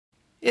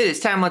It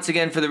is time once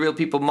again for the Real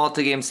People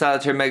Multi-Game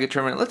Solitaire Mega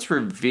Tournament. Let's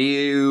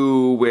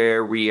review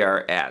where we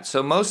are at.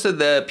 So most of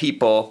the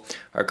people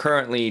are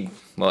currently,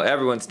 well,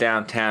 everyone's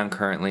downtown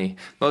currently.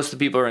 Most of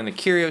the people are in the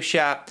curio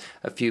shop.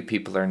 A few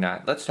people are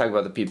not. Let's talk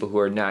about the people who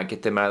are not.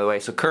 Get them out of the way.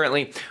 So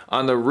currently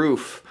on the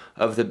roof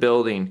of the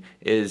building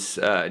is,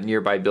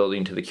 nearby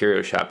building to the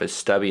curio shop is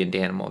Stubby and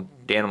Danimal.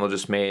 Danimal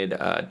just made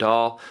a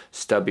doll.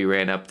 Stubby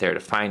ran up there to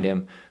find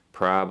him.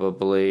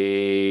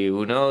 Probably,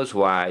 who knows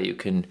why, you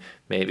can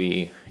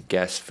maybe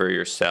guess for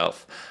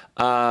yourself.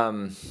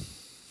 Both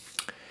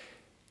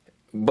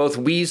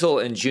Weasel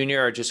and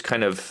Junior are just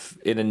kind of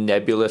in a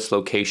nebulous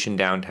location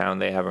downtown.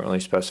 They haven't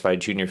really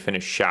specified. Junior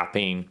finished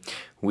shopping.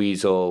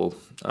 Weasel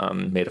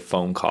made a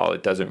phone call.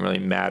 It doesn't really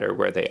matter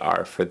where they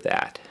are for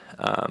that.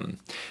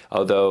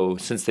 Although,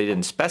 since they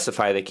didn't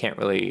specify, they can't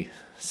really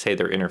say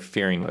they're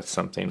interfering with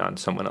something on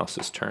someone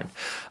else's turn.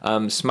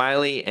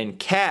 Smiley and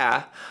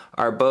Ka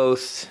are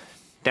both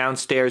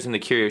downstairs in the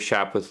curio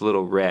shop with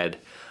Little Red.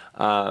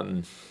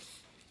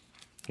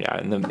 Yeah,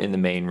 in the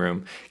main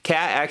room.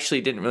 Kat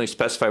actually didn't really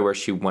specify where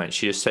she went.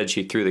 She just said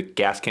she threw the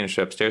gas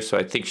canister upstairs, so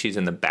I think she's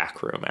in the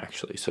back room,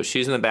 actually. So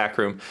she's in the back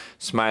room.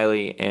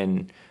 Smiley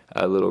and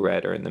Little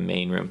Red are in the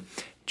main room.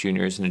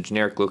 Junior is in a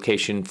generic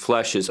location.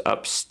 Flush is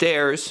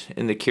upstairs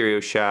in the curio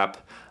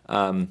shop,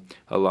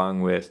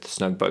 along with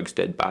Snugbug's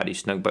dead body.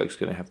 Snugbug's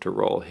going to have to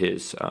roll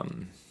his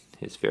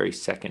very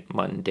second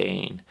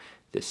mundane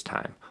this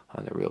time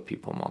on the Real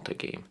People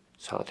Multi-Game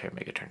Solitaire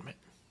Mega Tournament.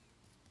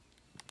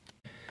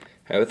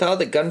 With all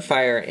the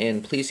gunfire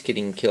and police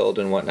getting killed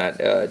and whatnot,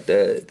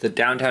 the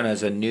downtown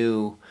has a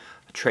new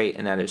trait,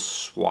 and that is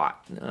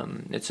SWAT.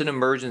 It's an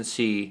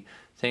emergency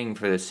thing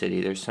for the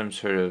city. There's some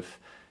sort of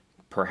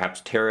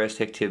perhaps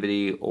terrorist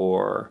activity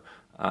or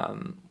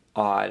odd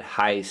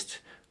heist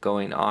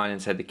going on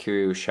inside the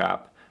curio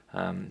shop.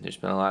 There's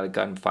been a lot of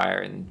gunfire,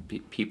 and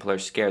people are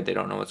scared. They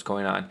don't know what's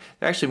going on.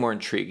 They're actually more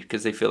intrigued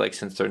because they feel like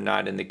since they're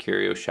not in the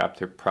curio shop,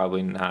 they're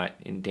probably not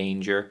in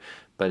danger.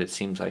 But it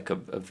seems like a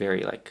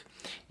very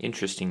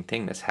interesting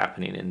thing that's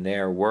happening in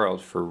their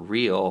world for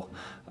real,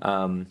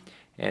 and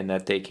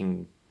that they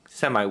can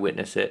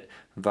semi-witness it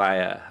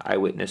via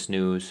eyewitness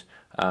news.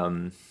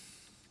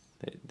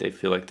 They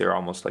feel like they're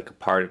almost like a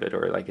part of it,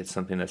 or like it's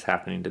something that's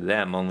happening to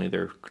them, only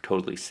they're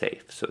totally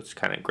safe. So it's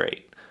kind of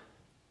great.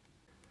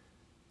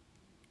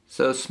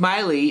 So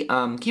Smiley,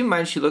 keep in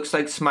mind she looks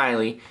like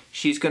Smiley.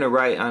 She's going to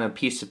write on a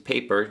piece of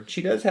paper.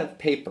 She does have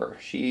paper.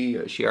 She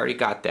already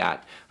got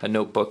that. A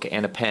notebook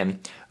and a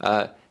pen.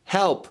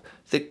 Help!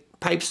 The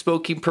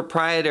pipe-smoking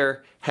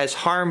proprietor has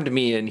harmed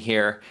me in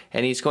here,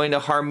 and he's going to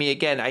harm me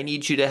again. I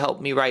need you to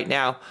help me right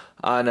now,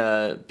 on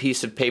a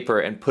piece of paper,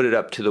 and put it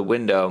up to the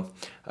window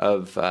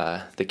of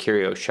the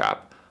curio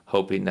shop,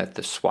 hoping that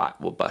the SWAT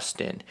will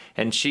bust in.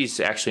 And she's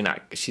actually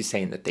not, she's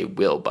saying that they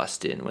will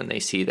bust in when they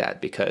see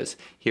that, because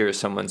here is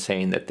someone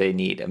saying that they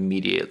need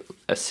immediate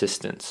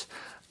assistance.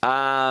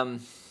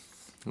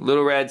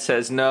 Little Red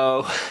says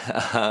no.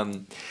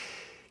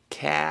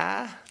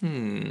 Ka?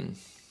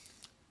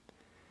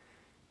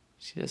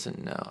 She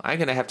doesn't know. I'm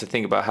going to have to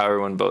think about how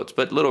everyone votes,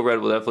 but Little Red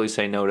will definitely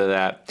say no to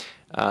that.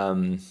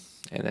 And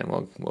then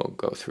we'll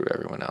go through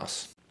everyone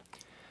else.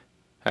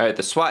 All right,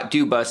 the SWAT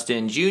do bust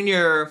in.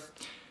 Junior,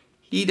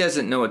 he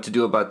doesn't know what to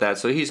do about that,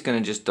 so he's going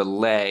to just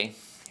delay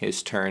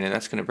his turn, and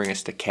that's going to bring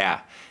us to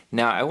Ka.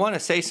 Now, I want to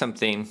say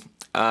something.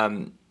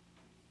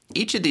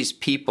 Each of these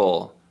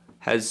people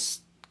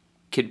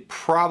could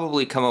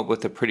probably come up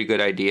with a pretty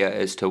good idea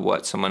as to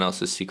what someone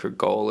else's secret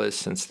goal is,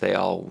 since they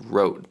all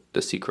wrote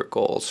the secret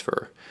goals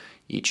for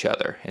each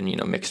other and,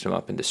 mixed them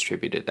up and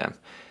distributed them.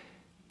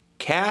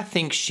 Ka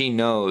thinks she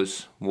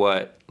knows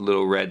what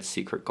Little Red's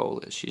secret goal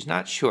is. She's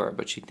not sure,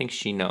 but she thinks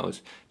she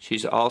knows.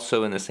 She's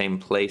also in the same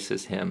place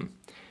as him,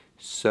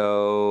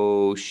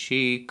 so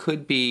she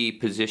could be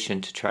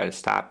positioned to try to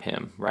stop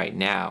him right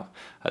now.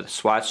 The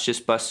SWAT's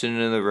just busted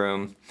into the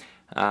room.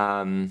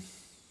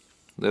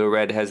 Little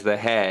Red has the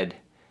head,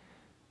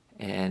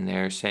 and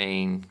they're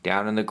saying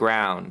down on the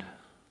ground.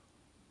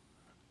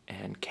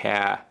 And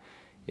Ka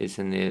is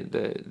in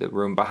the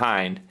room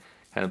behind,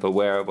 kind of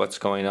aware of what's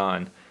going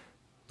on,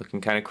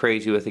 looking kind of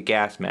crazy with a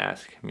gas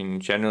mask. I mean,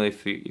 generally,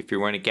 if you're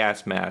wearing a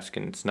gas mask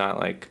and it's not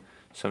like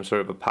some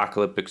sort of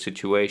apocalyptic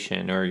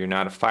situation, or you're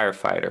not a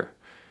firefighter,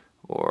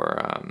 or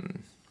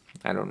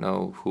I don't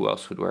know who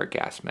else would wear a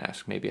gas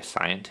mask. Maybe a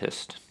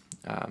scientist.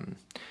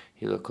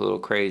 You look a little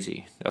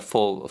crazy. A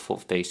full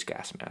face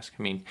gas mask.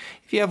 I mean,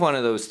 if you have one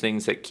of those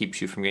things that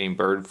keeps you from getting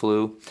bird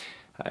flu,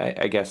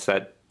 I guess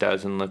that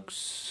doesn't look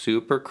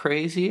super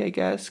crazy, I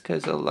guess,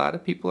 because a lot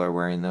of people are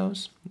wearing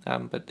those,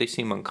 but they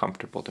seem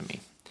uncomfortable to me.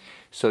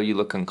 So you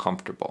look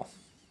uncomfortable.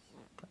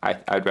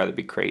 I'd rather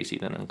be crazy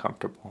than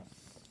uncomfortable.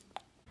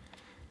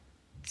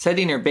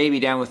 Setting her baby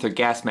down with her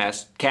gas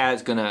mask,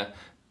 Ka's gonna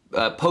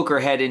poke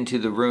her head into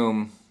the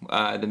room,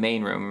 the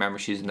main room. Remember,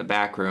 she's in the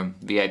back room,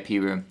 VIP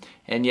room,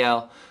 and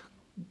yell,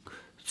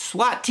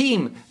 "SWAT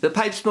team! The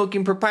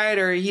pipe-smoking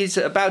proprietor, he's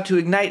about to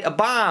ignite a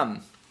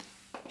bomb!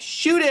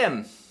 Shoot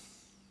him!"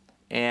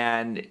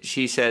 and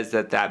she says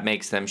that that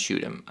makes them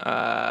shoot him.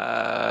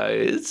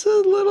 It's a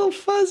little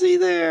fuzzy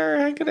there.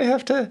 I'm gonna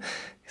have to.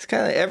 It's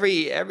kind of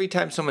every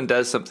time someone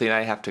does something,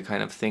 I have to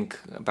kind of think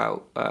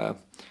about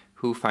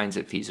who finds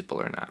it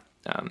feasible or not.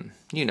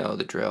 You know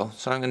the drill.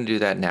 So I'm gonna do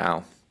that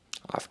now,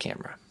 off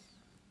camera.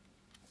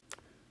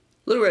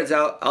 Little Red's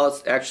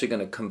actually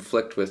going to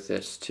conflict with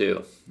this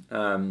too.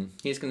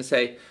 He's going to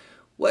say,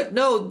 "What?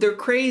 No, they're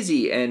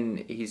crazy," and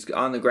he's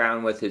on the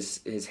ground with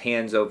his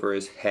hands over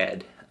his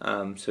head.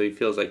 So he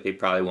feels like they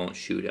probably won't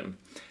shoot him.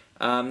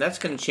 That's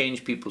going to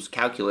change people's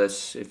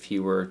calculus if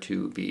he were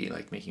to be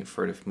like making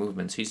furtive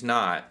movements. He's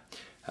not.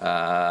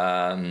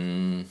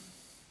 I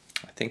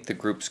think the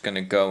group's going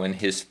to go in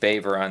his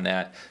favor on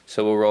that.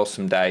 So we'll roll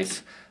some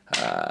dice.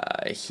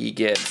 He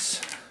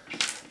gets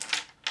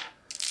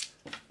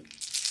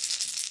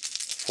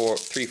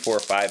 3, 4,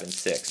 5, and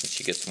 6, and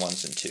she gets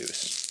 1s and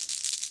 2s.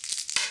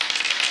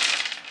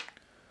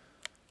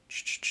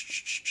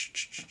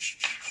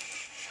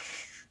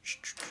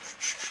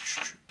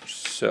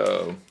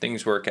 So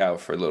things work out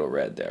for Little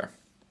Red there.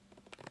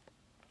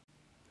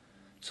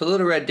 So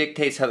Little Red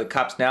dictates how the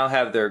cops now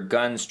have their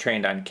guns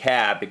trained on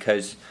Cab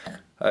because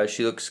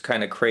she looks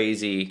kind of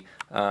crazy,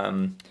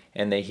 and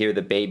they hear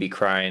the baby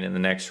crying in the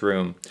next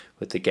room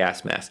with the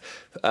gas mask.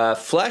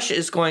 Flesh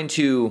is going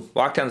to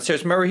walk down the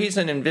stairs. Remember, he's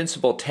an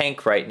invincible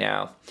tank right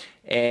now,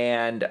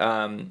 and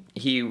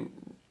he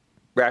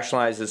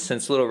rationalizes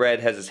since Little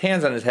Red has his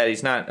hands on his head,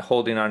 he's not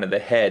holding onto the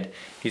head.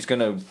 He's going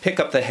to pick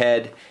up the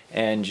head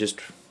and just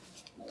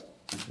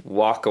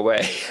walk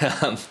away.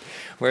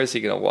 Where is he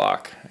going to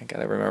walk? I got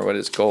to remember what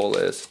his goal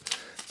is.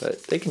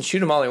 But they can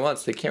shoot him all they want,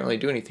 so they can't really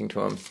do anything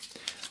to him.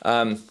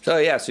 So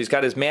yeah, so he's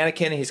got his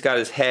mannequin, he's got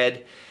his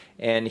head,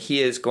 and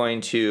he is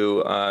going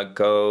to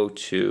go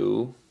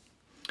to,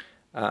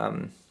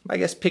 I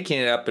guess, picking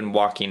it up and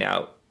walking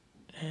out.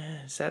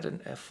 Is that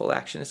a full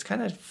action? It's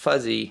kind of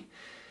fuzzy,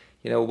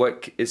 you know,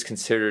 what is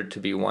considered to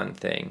be one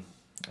thing.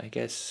 I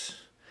guess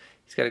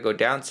he's got to go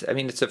down. I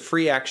mean, it's a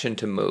free action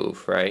to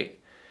move, right?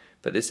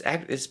 But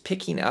is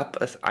picking up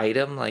an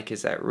item, like,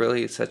 is that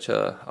really such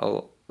a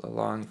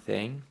long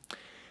thing?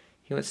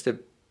 He wants to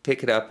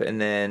pick it up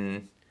and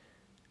then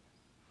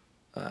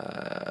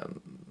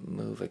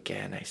move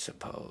again, I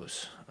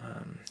suppose.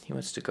 He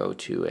wants to go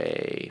to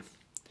a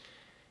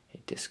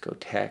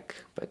discotheque,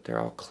 but they're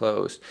all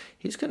closed.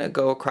 He's going to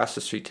go across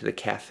the street to the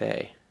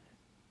cafe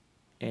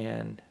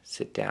and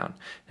sit down.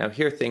 Now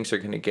here things are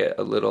going to get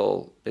a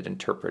little bit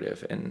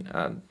interpretive,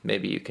 and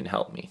maybe you can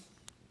help me.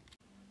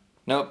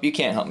 Nope, you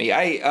can't help me.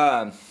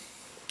 One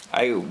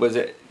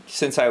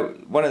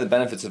of the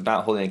benefits of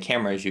not holding a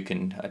camera is you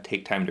can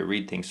take time to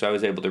read things. So I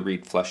was able to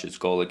read Flush's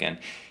goal again.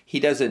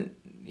 He's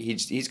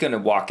going to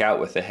walk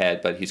out with the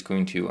head, but he's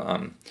going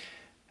to,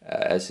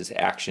 as his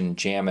action,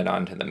 jam it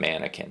onto the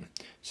mannequin.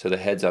 So the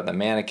head's on the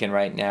mannequin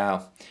right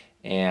now,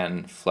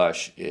 and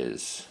Flush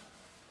is,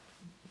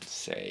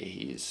 say,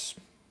 he's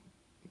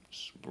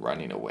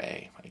running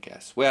away, I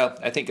guess. Well,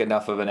 I think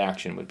enough of an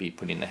action would be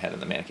putting the head on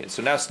the mannequin.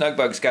 So now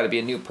Snugbug's got to be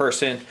a new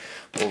person.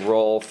 We'll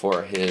roll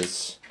for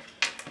his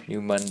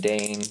new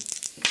mundane.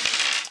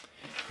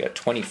 We got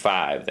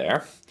 25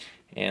 there,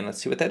 and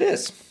let's see what that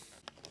is.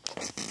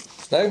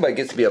 Snugbug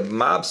gets to be a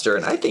mobster,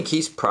 and I think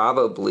he's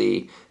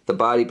probably the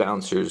body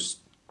bouncer's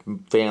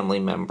family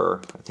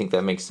member. I think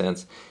that makes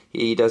sense.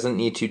 He doesn't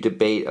need to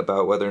debate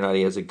about whether or not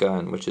he has a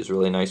gun, which is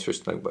really nice for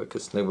Snugbug,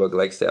 because Snugbug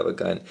likes to have a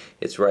gun.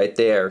 It's right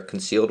there,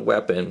 concealed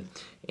weapon,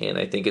 and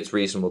I think it's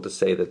reasonable to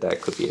say that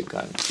that could be a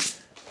gun.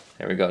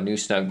 There we go, new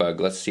Snugbug.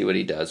 Let's see what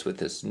he does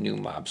with his new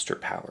mobster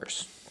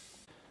powers.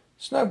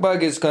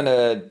 Snugbug is going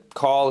to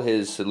call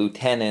his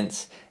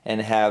lieutenants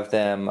and have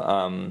them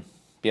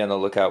be on the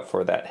lookout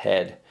for that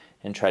head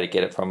and try to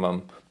get it from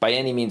him by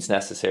any means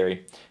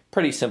necessary.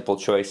 Pretty simple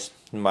choice.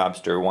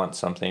 Mobster wants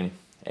something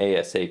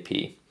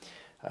ASAP.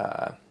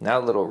 Now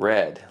Little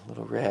Red.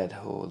 Little Red.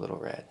 Oh, Little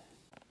Red.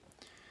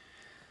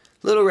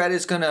 Little Red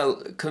is going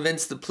to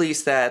convince the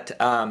police that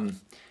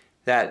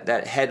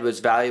that head was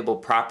valuable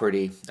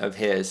property of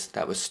his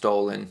that was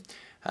stolen.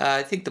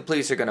 I think the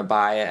police are going to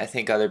buy it. I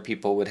think other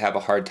people would have a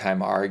hard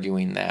time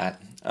arguing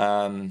that.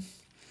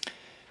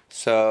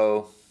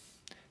 So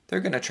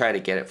they're going to try to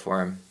get it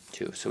for him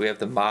too. So we have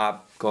the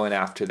mob going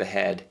after the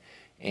head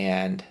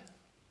and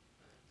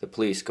the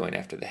police going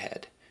after the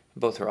head.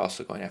 Both are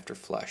also going after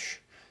Flush.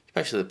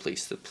 Especially the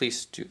police. The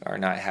police are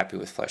not happy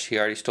with Flush. He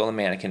already stole a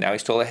mannequin, now he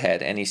stole a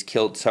head, and he's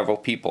killed several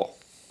people.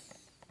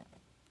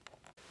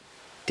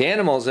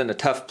 Danimal's in a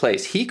tough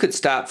place. He could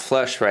stop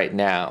Flush right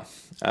now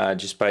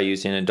just by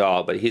using a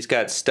doll, but he's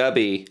got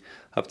Stubby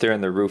up there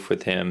on the roof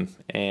with him,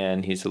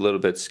 and he's a little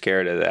bit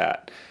scared of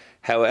that.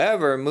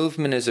 However,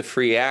 movement is a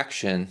free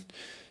action,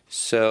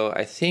 so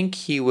I think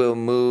he will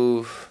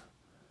move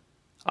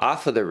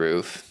off of the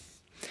roof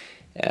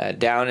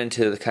down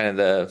into the kind of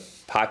the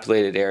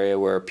populated area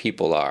where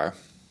people are.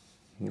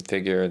 You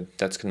figure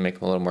that's going to make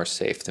him a little more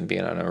safe than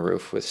being on a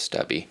roof with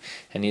Stubby.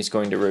 And he's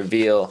going to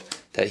reveal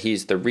that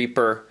he's the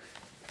Reaper,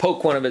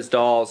 poke one of his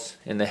dolls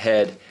in the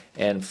head,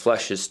 and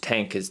Flush's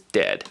tank is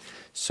dead.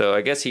 So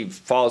I guess he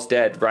falls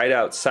dead right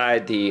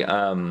outside the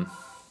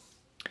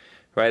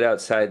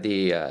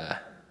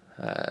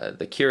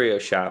curio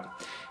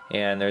shop,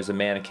 and there's a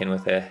mannequin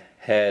with a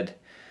head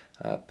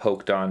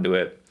poked onto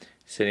it,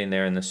 sitting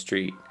there in the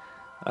street.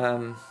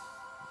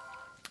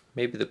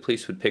 Maybe the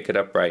police would pick it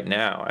up right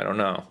now. I don't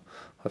know.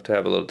 We'll have to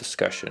have a little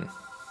discussion.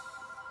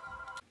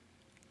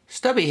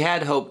 Stubby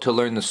had hoped to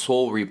learn the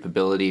soul reap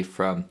ability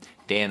from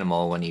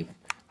Danimal when he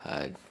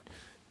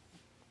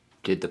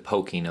did the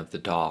poking of the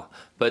doll,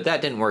 but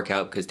that didn't work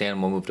out because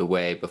Danimal moved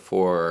away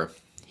before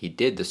he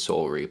did the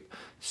soul reap.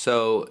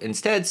 So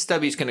instead,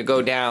 Stubby's going to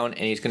go down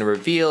and he's going to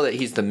reveal that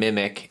he's the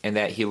mimic and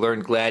that he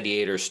learned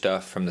gladiator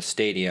stuff from the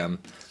stadium.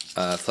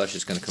 Flesh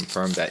is going to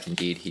confirm that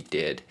indeed he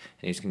did,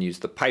 and he's going to use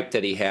the pipe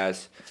that he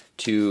has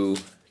to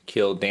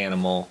kill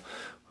Danimal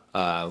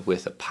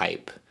with a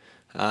pipe.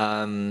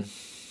 Danimal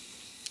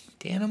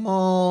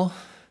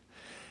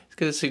is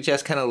going to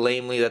suggest kind of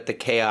lamely that the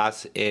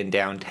chaos in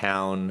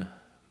downtown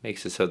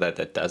makes it so that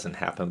that doesn't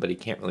happen, but he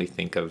can't really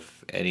think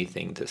of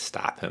anything to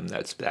stop him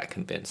that's that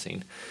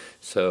convincing.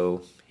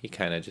 So he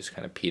kind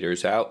of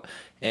peters out,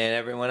 and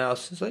everyone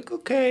else is like,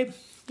 okay,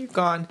 you're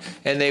gone.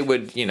 And they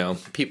would,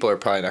 people are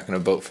probably not going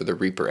to vote for the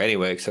Reaper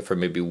anyway, except for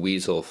maybe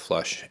Weasel,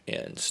 Flush,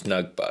 and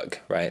Snugbug,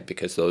 right?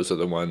 Because those are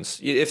the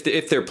ones,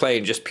 if they're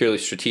playing just purely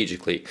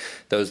strategically,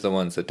 those are the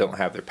ones that don't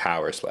have their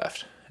powers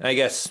left. And I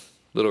guess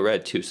Little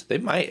Red too, so they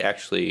might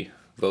actually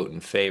vote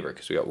in favor,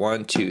 because we got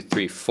 1, 2,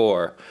 3,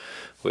 4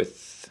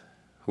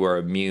 who are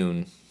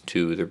immune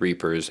to the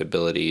Reaper's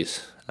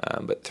abilities,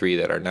 but 3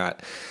 that are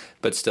not.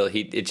 But still,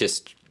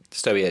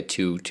 Stubby had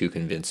too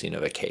convincing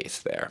of a case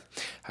there.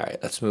 All right,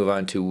 let's move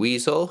on to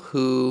Weasel,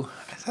 who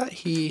I thought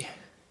he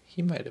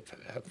might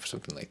have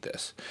something like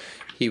this.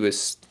 He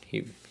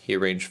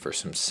arranged for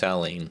some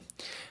selling.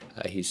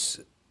 He's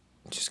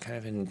just kind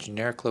of in a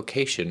generic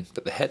location,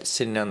 but the head is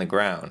sitting on the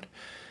ground.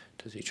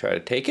 Does he try to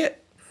take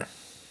it?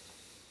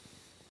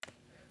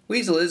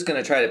 Weasel is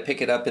going to try to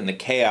pick it up in the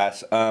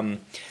chaos.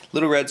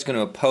 Little Red's going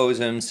to oppose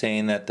him,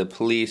 saying that the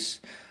police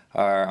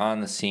are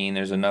on the scene,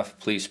 there's enough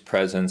police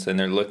presence, and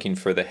they're looking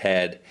for the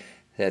head,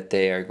 that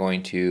they are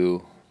going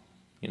to,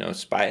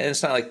 spy. And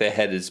it's not like the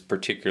head is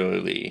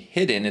particularly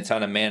hidden. It's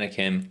on a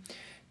mannequin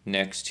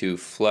next to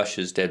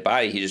Flush's dead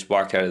body. He just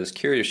walked out of this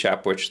curio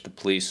shop, which the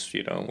police,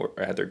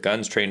 had their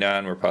guns trained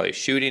on, were probably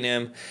shooting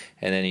him,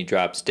 and then he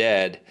drops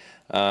dead.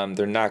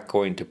 They're not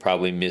going to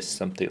probably miss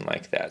something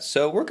like that.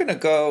 So we're going to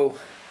go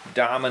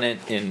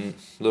dominant in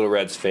Little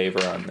Red's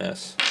favor on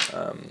this.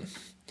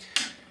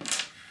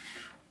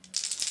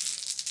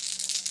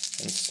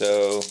 And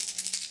so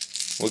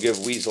we'll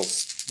give Weasel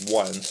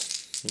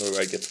 1s. Little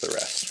Red gets the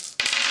rest.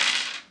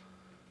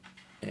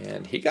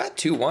 And he got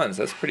 2 1s.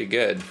 That's pretty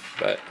good,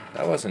 but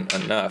that wasn't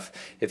enough.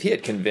 If he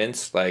had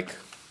convinced like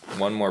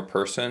one more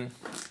person,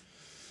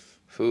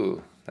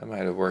 that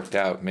might have worked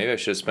out. Maybe I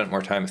should have spent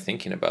more time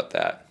thinking about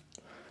that.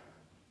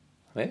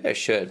 Maybe I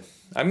should.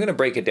 I'm going to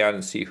break it down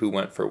and see who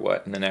went for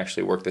what and then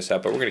actually work this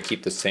out, but we're going to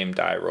keep the same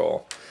die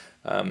roll.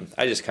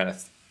 I just kind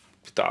of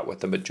thought what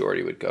the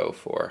majority would go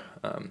for.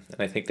 And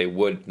I think the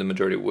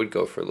majority would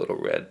go for Little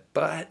Red,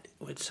 but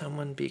would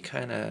someone be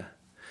kind of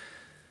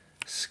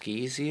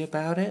skeezy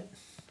about it?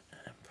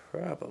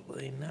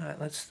 Probably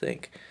not. Let's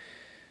think.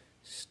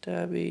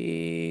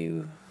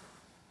 Stubby.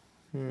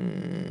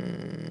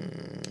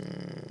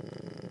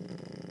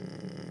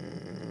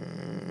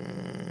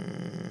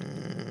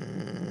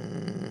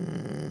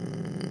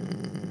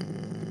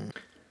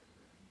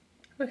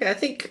 Okay, I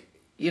think,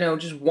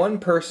 just one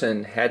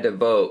person had to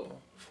vote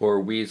for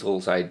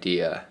Weasel's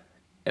idea,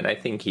 and I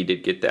think he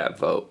did get that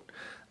vote.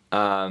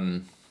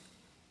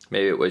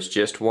 Maybe it was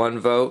just one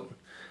vote,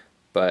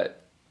 or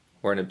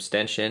an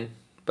abstention,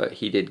 but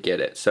he did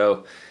get it.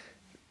 So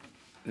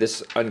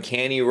this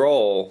uncanny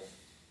roll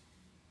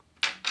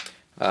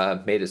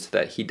made it so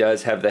that he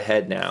does have the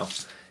head now,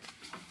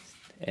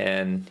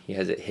 and he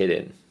has it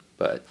hidden,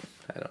 but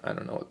I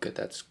don't know what good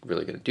that's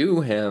really going to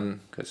do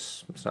him,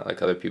 because it's not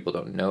like other people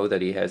don't know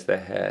that he has the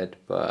head,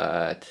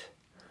 but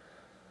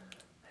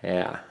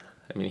yeah.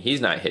 I mean, he's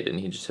not hidden.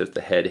 He just has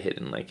the head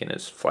hidden, like in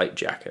his flight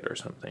jacket or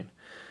something.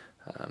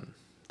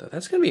 Though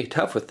that's going to be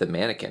tough with the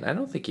mannequin. I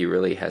don't think he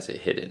really has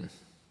it hidden.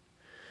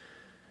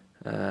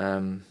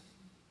 Unless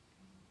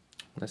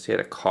he had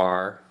a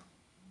car.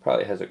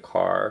 Probably has a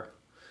car.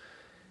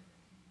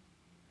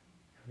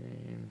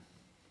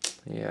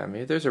 Yeah,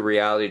 maybe there's a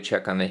reality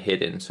check on the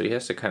hidden, so he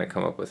has to kind of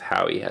come up with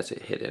how he has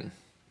it hidden.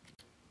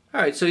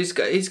 All right, so he's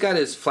got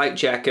his flight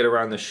jacket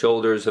around the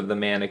shoulders of the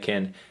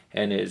mannequin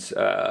and his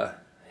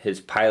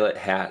pilot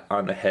hat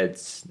on the head,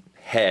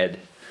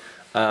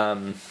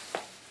 and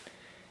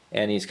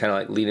he's kind of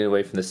like leaning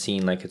away from the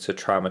scene like it's a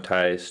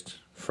traumatized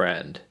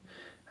friend,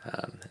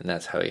 and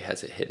that's how he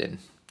has it hidden.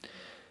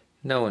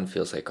 No one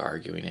feels like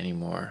arguing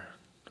anymore.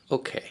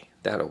 Okay,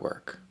 that'll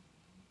work.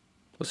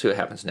 We'll see what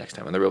happens next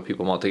time on the Real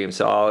People Multi-Game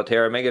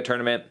Solitaire Mega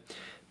Tournament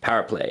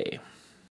Power Play.